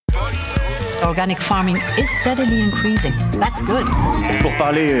Organic farming is steadily increasing. That's good. Pour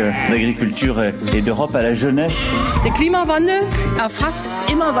parler d'agriculture et d'Europe à la jeunesse. Der Klimawandel erfasst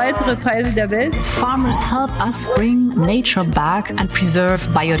immer weitere Teile der Welt. Farmers help us bring nature back and preserve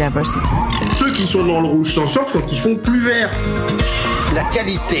biodiversity. Ceux qui sont dans le rouge s'en sortent quand ils font plus vert. La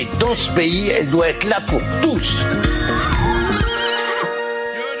qualité dans ce pays, elle doit être là pour tous.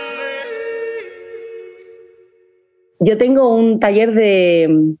 J'ai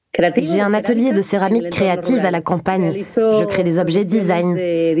un atelier de céramiste créative à la campagne. Je crée des objets design.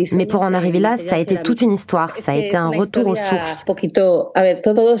 Mais pour en arriver là, ça a été toute une histoire. Ça a été un retour aux sources.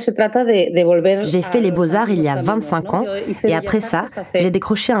 J'ai fait les beaux-arts il y a 25 ans. Et après ça, j'ai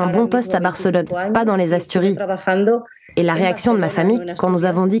décroché un bon poste à Barcelone, pas dans les Asturies. Et la réaction de ma famille, quand nous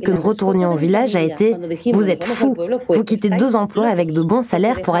avons dit que nous retournions au village, a été « Vous êtes fous, vous quittez 2 emplois avec de bons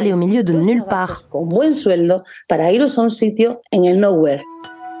salaires pour aller au milieu de nulle part. »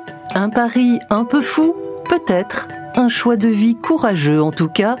 Un pari un peu fou, peut-être, un choix de vie courageux en tout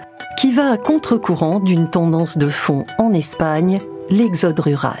cas, qui va à contre-courant d'une tendance de fond en Espagne, l'exode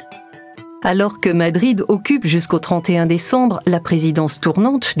rural. Alors que Madrid occupe jusqu'au 31 décembre la présidence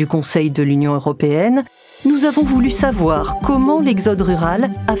tournante du Conseil de l'Union européenne, nous avons voulu savoir comment l'exode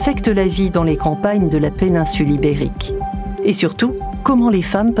rural affecte la vie dans les campagnes de la péninsule ibérique. Et surtout, comment les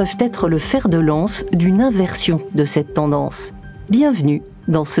femmes peuvent être le fer de lance d'une inversion de cette tendance. Bienvenue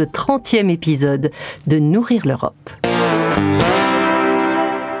dans ce 30e épisode de Nourrir l'Europe.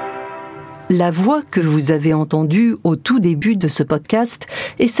 La voix que vous avez entendue au tout début de ce podcast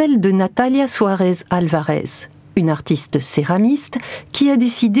est celle de Natalia Suárez Álvarez, une artiste céramiste qui a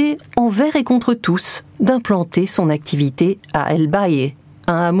décidé, envers et contre tous, d'implanter son activité à El Valle,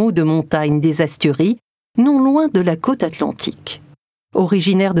 un hameau de montagne des Asturies, non loin de la côte atlantique.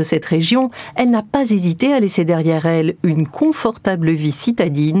 Originaire de cette région, elle n'a pas hésité à laisser derrière elle une confortable vie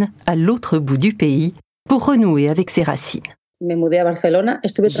citadine à l'autre bout du pays pour renouer avec ses racines.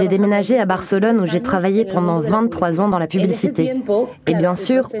 J'ai déménagé à Barcelone où j'ai travaillé pendant 23 ans dans la publicité. Et bien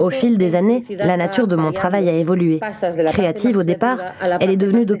sûr, au fil des années, la nature de mon travail a évolué. Créative au départ, elle est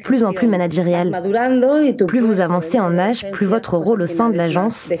devenue de plus en plus managériale. Plus vous avancez en âge, plus votre rôle au sein de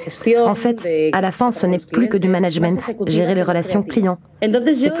l'agence. En fait, à la fin, ce n'est plus que du management, gérer les relations clients.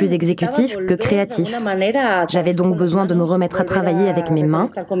 C'est plus exécutif que créatif. J'avais donc besoin de me remettre à travailler avec mes mains,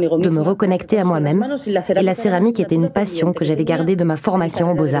 de me reconnecter à moi-même. Et la céramique était une passion que j'avais gardée de ma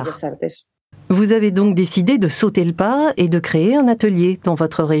formation aux Beaux-Arts. Vous avez donc décidé de sauter le pas et de créer un atelier dans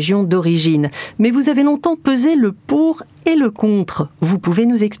votre région d'origine. Mais vous avez longtemps pesé le pour et le contre. Vous pouvez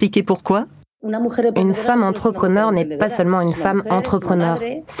nous expliquer pourquoi ? Une femme entrepreneur n'est pas seulement une femme entrepreneur,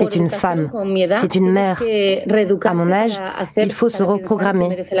 c'est une femme, c'est une mère. À mon âge, il faut se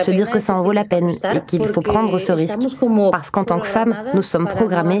reprogrammer, se dire que ça en vaut la peine et qu'il faut prendre ce risque. Parce qu'en tant que femme, nous sommes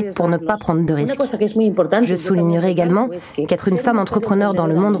programmés pour ne pas prendre de risques. Je soulignerai également qu'être une femme entrepreneur dans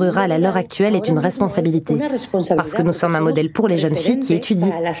le monde rural à l'heure actuelle est une responsabilité. Parce que nous sommes un modèle pour les jeunes filles qui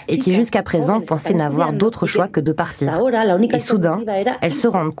étudient et qui jusqu'à présent pensaient n'avoir d'autre choix que de partir. Et soudain, elles se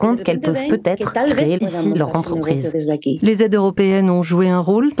rendent compte qu'elles peuvent peut-être créer ici leur entreprise. Les aides européennes ont joué un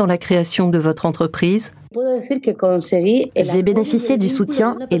rôle dans la création de votre entreprise ? J'ai bénéficié du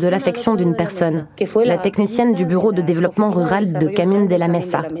soutien et de l'affection d'une personne, la technicienne du bureau de développement rural de Camín de la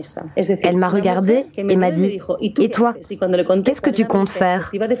Mesa. Elle m'a regardée et m'a dit « Et toi, qu'est-ce que tu comptes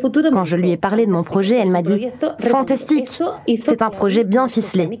faire ?» Quand je lui ai parlé de mon projet, elle m'a dit « Fantastique, c'est un projet bien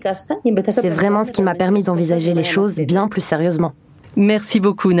ficelé. » C'est vraiment ce qui m'a permis d'envisager les choses bien plus sérieusement. Merci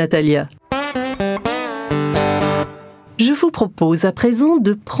beaucoup, Natalia. Je vous propose à présent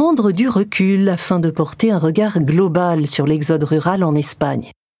de prendre du recul afin de porter un regard global sur l'exode rural en Espagne.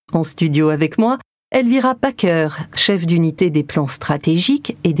 En studio avec moi, Elvira Bakker, chef d'unité des plans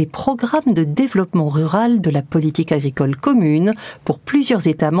stratégiques et des programmes de développement rural de la politique agricole commune pour plusieurs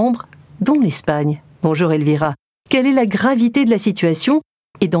États membres, dont l'Espagne. Bonjour Elvira. Quelle est la gravité de la situation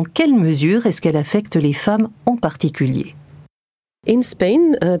et dans quelle mesure est-ce qu'elle affecte les femmes en particulier ? En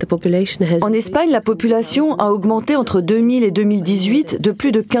Espagne, la population a augmenté entre 2000 et 2018 de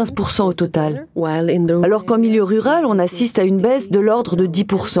plus de 15% au total. Alors qu'en milieu rural, on assiste à une baisse de l'ordre de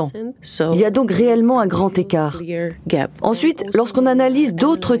 10%. Il y a donc réellement un grand écart. Ensuite, lorsqu'on analyse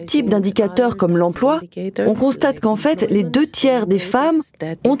d'autres types d'indicateurs comme l'emploi, on constate qu'en fait, les 2/3 des femmes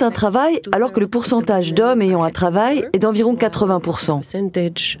ont un travail alors que le pourcentage d'hommes ayant un travail est d'environ 80%.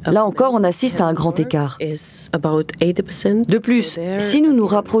 Là encore, on assiste à un grand écart. De plus, plus, si nous nous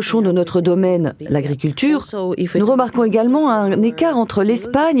rapprochons de notre domaine, l'agriculture, nous remarquons également un écart entre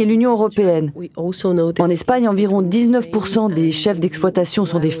l'Espagne et l'Union européenne. En Espagne, environ 19% des chefs d'exploitation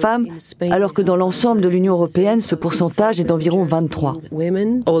sont des femmes, alors que dans l'ensemble de l'Union européenne, ce pourcentage est d'environ 23%.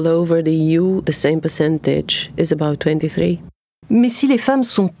 Mais si les femmes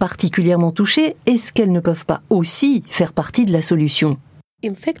sont particulièrement touchées, est-ce qu'elles ne peuvent pas aussi faire partie de la solution ?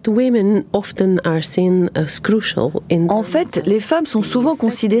 En fait, les femmes sont souvent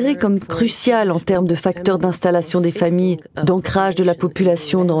considérées comme cruciales en termes de facteurs d'installation des familles, d'ancrage de la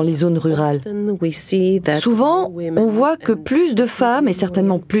population dans les zones rurales. Souvent, on voit que plus de femmes, et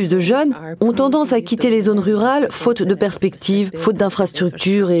certainement plus de jeunes, ont tendance à quitter les zones rurales faute de perspectives, faute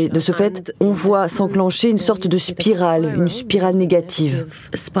d'infrastructures, et de ce fait, on voit s'enclencher une sorte de spirale, une spirale négative.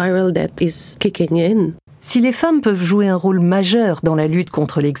 Si les femmes peuvent jouer un rôle majeur dans la lutte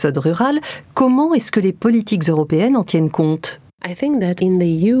contre l'exode rural, comment est-ce que les politiques européennes en tiennent compte ? Au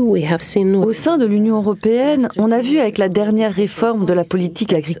sein de l'Union européenne, on a vu avec la dernière réforme de la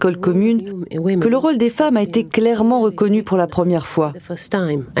politique agricole commune que le rôle des femmes a été clairement reconnu pour la première fois.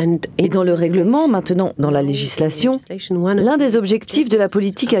 Et dans le règlement, maintenant dans la législation, l'un des objectifs de la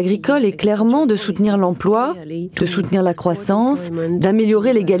politique agricole est clairement de soutenir l'emploi, de soutenir la croissance,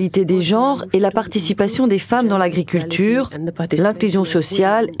 d'améliorer l'égalité des genres et la participation des femmes dans l'agriculture, l'inclusion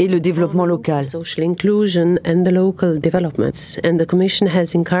sociale et le développement local.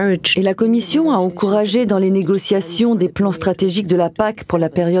 Et la Commission a encouragé dans les négociations des plans stratégiques de la PAC pour la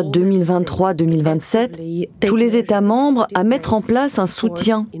période 2023-2027 tous les États membres à mettre en place un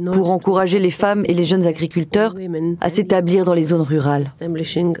soutien pour encourager les femmes et les jeunes agriculteurs à s'établir dans les zones rurales.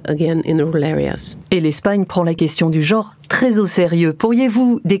 Et l'Espagne prend la question du genre très au sérieux.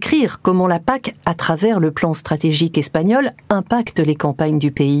 Pourriez-vous décrire comment la PAC, à travers le plan stratégique espagnol, impacte les campagnes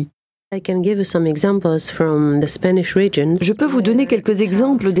du pays ? Je peux vous donner quelques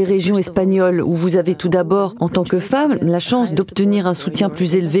exemples des régions espagnoles où vous avez tout d'abord, en tant que femme, la chance d'obtenir un soutien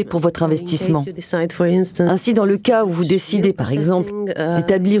plus élevé pour votre investissement. Ainsi, dans le cas où vous décidez, par exemple,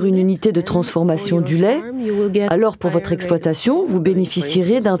 d'établir une unité de transformation du lait, alors pour votre exploitation, vous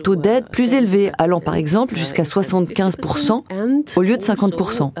bénéficierez d'un taux d'aide plus élevé, allant par exemple jusqu'à 75% au lieu de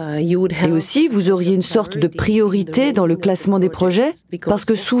 50%. Et aussi, vous auriez une sorte de priorité dans le classement des projets, parce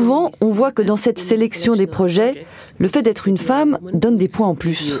que souvent, on voit que dans cette sélection des projets, le fait d'être une femme donne des points en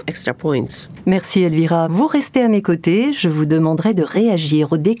plus. Merci Elvira. Vous restez à mes côtés. Je vous demanderai de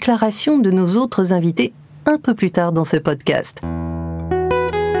réagir aux déclarations de nos autres invités un peu plus tard dans ce podcast.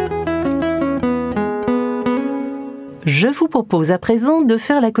 Je vous propose à présent de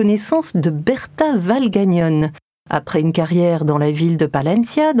faire la connaissance de Berta Valgañón. Après une carrière dans la ville de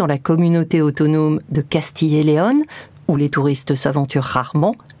Palencia, dans la communauté autonome de Castille et Léon, où les touristes s'aventurent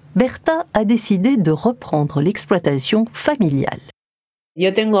rarement, Berta a décidé de reprendre l'exploitation familiale.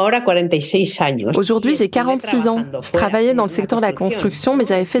 Aujourd'hui, j'ai 46 ans. Je travaillais dans le secteur de la construction, mais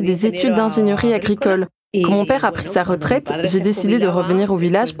j'avais fait des études d'ingénierie agricole. Quand mon père a pris sa retraite, j'ai décidé de revenir au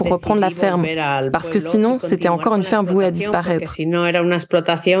village pour reprendre la ferme, parce que sinon, c'était encore une ferme vouée à disparaître.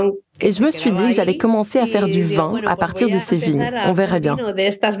 Et je me suis dit que j'allais commencer à faire du vin à partir de ces vignes. On verrait bien.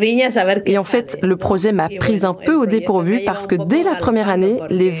 Et en fait, le projet m'a prise un peu au dépourvu parce que dès la première année,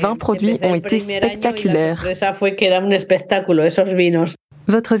 les vins produits ont été spectaculaires.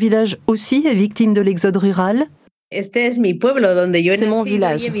 Votre village aussi est victime de l'exode rural ? C'est mon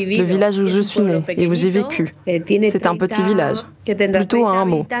village, le village où je suis née et où j'ai vécu. C'est un petit village, plutôt à un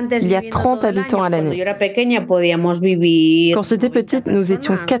mot. Il y a 30 habitants à l'année. Quand j'étais petite, nous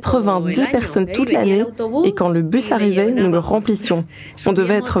étions 90 personnes toute l'année et quand le bus arrivait, nous le remplissions. On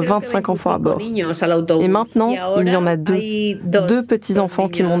devait être 25 enfants à bord. Et maintenant, il y en a deux petits-enfants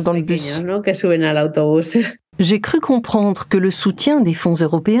qui montent dans le bus. J'ai cru comprendre que le soutien des fonds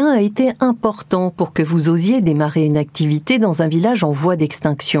européens a été important pour que vous osiez démarrer une activité dans un village en voie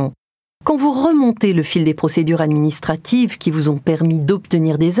d'extinction. Quand vous remontez le fil des procédures administratives qui vous ont permis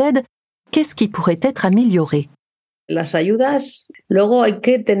d'obtenir des aides, qu'est-ce qui pourrait être amélioré ?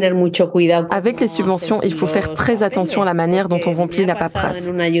 Avec les subventions, il faut faire très attention à la manière dont on remplit la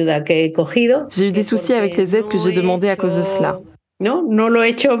paperasse. J'ai eu des soucis avec les aides que j'ai demandées à cause de cela. Une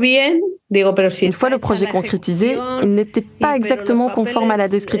fois le projet concrétisé, il n'était pas exactement conforme à la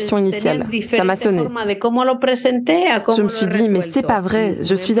description initiale. Ça m'a sonné. Je me suis dit, mais c'est pas vrai,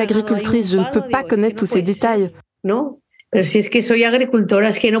 je suis agricultrice, je ne peux pas connaître tous ces détails.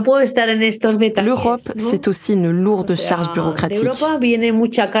 L'Europe, c'est aussi une lourde charge bureaucratique.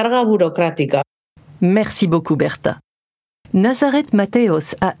 Merci beaucoup, Berta. Nazaret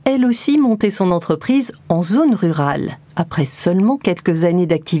Mateos a elle aussi monté son entreprise en zone rurale. Après seulement quelques années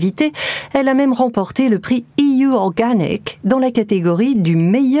d'activité, elle a même remporté le prix EU Organic dans la catégorie du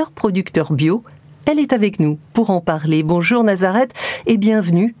meilleur producteur bio. Elle est avec nous pour en parler. Bonjour Nazaret et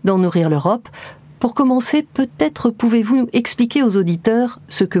bienvenue dans Nourrir l'Europe. Pour commencer, peut-être pouvez-vous nous expliquer aux auditeurs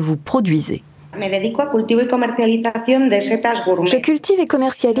ce que vous produisez. Je cultive et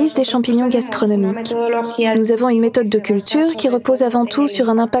commercialise des champignons gastronomiques. Nous avons une méthode de culture qui repose avant tout sur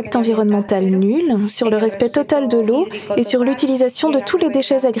un impact environnemental nul, sur le respect total de l'eau et sur l'utilisation de tous les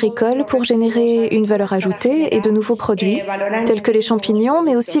déchets agricoles pour générer une valeur ajoutée et de nouveaux produits, tels que les champignons,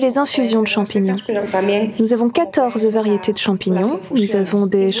 mais aussi les infusions de champignons. Nous avons 14 variétés de champignons. Nous avons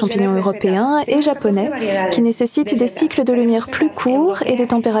des champignons européens et japonais qui nécessitent des cycles de lumière plus courts et des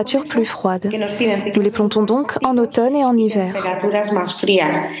températures plus froides. Nous les plantons donc en automne et en hiver.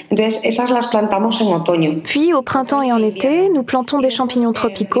 Puis, au printemps et en été, nous plantons des champignons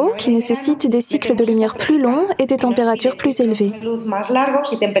tropicaux qui nécessitent des cycles de lumière plus longs et des températures plus élevées.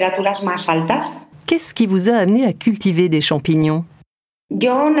 Qu'est-ce qui vous a amené à cultiver des champignons ? Je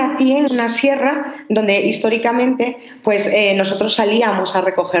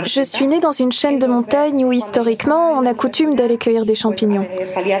suis née dans une chaîne de montagnes où, historiquement, on a coutume d'aller cueillir des champignons.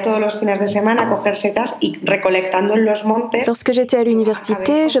 Lorsque j'étais à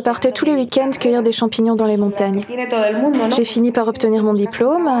l'université, je partais tous les week-ends cueillir des champignons dans les montagnes. J'ai fini par obtenir mon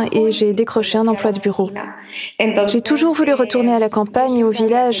diplôme et j'ai décroché un emploi de bureau. J'ai toujours voulu retourner à la campagne et au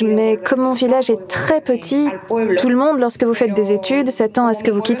village, mais comme mon village est très petit, tout le monde, lorsque vous faites des études, s'attend à ce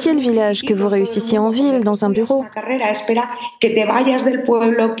que vous quittiez le village, que vous réussissiez en ville, dans un bureau.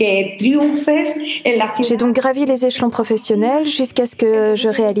 J'ai donc gravi les échelons professionnels jusqu'à ce que je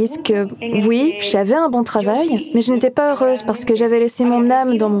réalise que, oui, j'avais un bon travail, mais je n'étais pas heureuse parce que j'avais laissé mon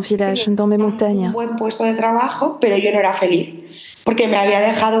âme dans mon village, dans mes montagnes.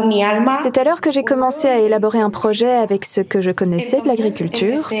 C'est alors que j'ai commencé à élaborer un projet avec ce que je connaissais de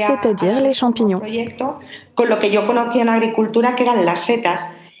l'agriculture, c'est-à-dire les champignons.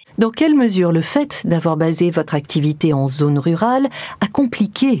 Dans quelle mesure le fait d'avoir basé votre activité en zone rurale a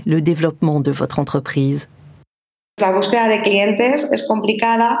compliqué le développement de votre entreprise ? La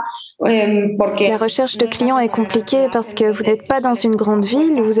recherche de clients est compliquée parce que vous n'êtes pas dans une grande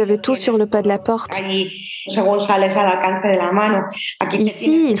ville où vous avez tout sur le pas de la porte.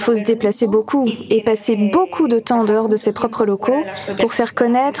 Ici, il faut se déplacer beaucoup et passer beaucoup de temps dehors de ses propres locaux pour faire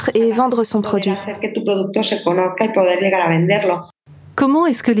connaître et vendre son produit. Comment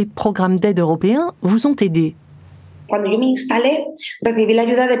est-ce que les programmes d'aide européens vous ont aidé ?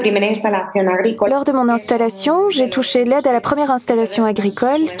 Lors de mon installation, j'ai touché l'aide à la première installation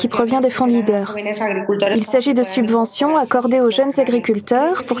agricole qui provient des fonds Leader. Il s'agit de subventions accordées aux jeunes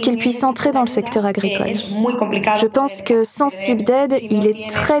agriculteurs pour qu'ils puissent entrer dans le secteur agricole. Je pense que sans ce type d'aide, il est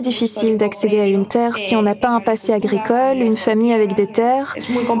très difficile d'accéder à une terre si on n'a pas un passé agricole, une famille avec des terres,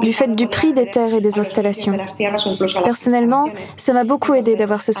 du fait du prix des terres et des installations. Personnellement, ça m'a beaucoup aidé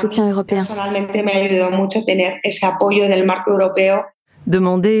d'avoir ce soutien européen.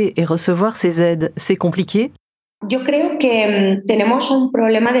 Demander et recevoir ces aides, c'est compliqué ? Je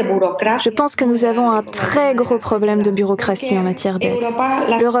pense que nous avons un très gros problème de bureaucratie en matière d'aide.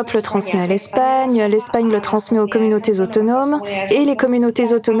 L'Europe le transmet à l'Espagne, l'Espagne le transmet aux communautés autonomes et les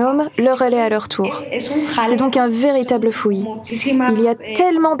communautés autonomes le relaient à leur tour. C'est donc un véritable fouillis. Il y a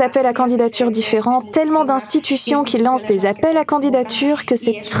tellement d'appels à candidature différents, tellement d'institutions qui lancent des appels à candidature que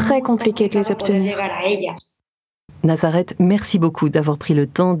c'est très compliqué de les obtenir. Nazaret, merci beaucoup d'avoir pris le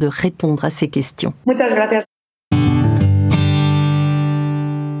temps de répondre à ces questions.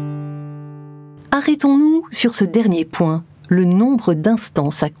 Arrêtons-nous sur ce dernier point, le nombre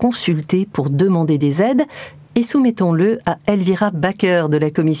d'instances à consulter pour demander des aides, et soumettons-le à Elvira Bakker de la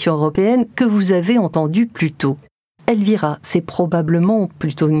Commission européenne que vous avez entendu plus tôt. Elvira, c'est probablement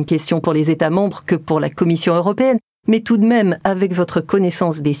plutôt une question pour les États membres que pour la Commission européenne, mais tout de même, avec votre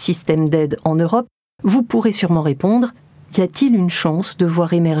connaissance des systèmes d'aide en Europe, vous pourrez sûrement répondre, y a-t-il une chance de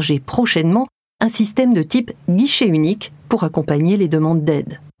voir émerger prochainement un système de type guichet unique pour accompagner les demandes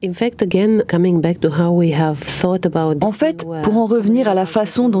d'aide ? En fait, pour en revenir à la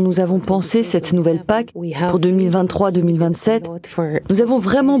façon dont nous avons pensé cette nouvelle PAC pour 2023-2027, nous avons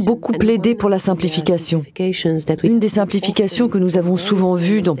vraiment beaucoup plaidé pour la simplification. Une des simplifications que nous avons souvent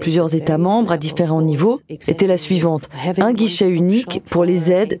vues dans plusieurs États membres à différents niveaux était la suivante, un guichet unique pour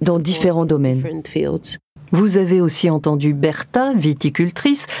les aides dans différents domaines. Vous avez aussi entendu Berta,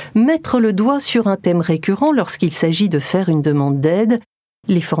 viticultrice, mettre le doigt sur un thème récurrent lorsqu'il s'agit de faire une demande d'aide,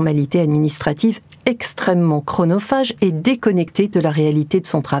 les formalités administratives extrêmement chronophages et déconnectées de la réalité de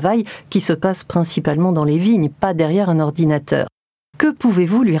son travail qui se passe principalement dans les vignes, pas derrière un ordinateur. Que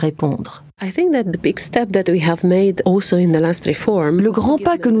pouvez-vous lui répondre ? Le grand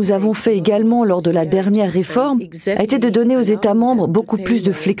pas que nous avons fait également lors de la dernière réforme a été de donner aux États membres beaucoup plus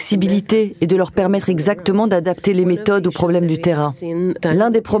de flexibilité et de leur permettre exactement d'adapter les méthodes aux problèmes du terrain.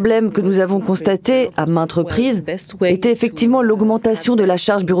 L'un des problèmes que nous avons constatés à maintes reprises était effectivement l'augmentation de la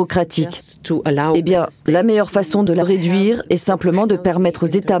charge bureaucratique. Eh bien, la meilleure façon de la réduire est simplement de permettre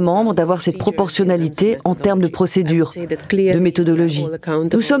aux États membres d'avoir cette proportionnalité en termes de procédures, de méthodologie.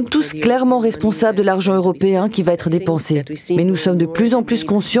 Nous sommes tous clairement responsables de l'argent européen qui va être dépensé, mais nous sommes de plus en plus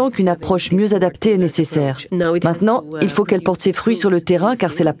conscients qu'une approche mieux adaptée est nécessaire. Maintenant, il faut qu'elle porte ses fruits sur le terrain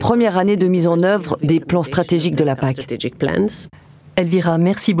car c'est la première année de mise en œuvre des plans stratégiques de la PAC. Elvira,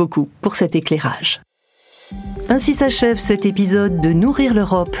 merci beaucoup pour cet éclairage. Ainsi s'achève cet épisode de Nourrir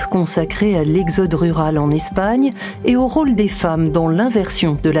l'Europe consacré à l'exode rural en Espagne et au rôle des femmes dans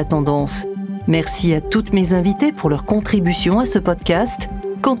l'inversion de la tendance. Merci à toutes mes invitées pour leur contribution à ce podcast.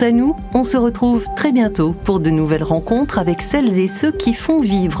 Quant à nous, on se retrouve très bientôt pour de nouvelles rencontres avec celles et ceux qui font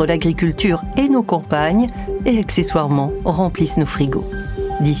vivre l'agriculture et nos campagnes et accessoirement remplissent nos frigos.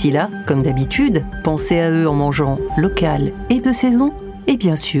 D'ici là, comme d'habitude, pensez à eux en mangeant local et de saison et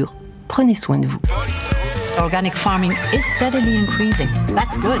bien sûr, prenez soin de vous. Organic farming is steadily increasing.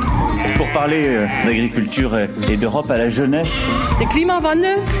 That's good. Pour parler d'agriculture et d'Europe à la jeunesse. Der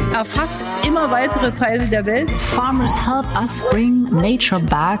Klimawandel erfasst immer weitere Teile der Welt. Farmers help us bring nature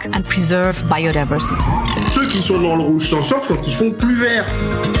back and preserve biodiversity. Ceux qui sont dans le rouge s'en sortent quand ils font plus vert.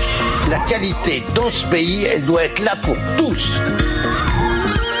 La qualité dans ce pays, elle doit être là pour tous.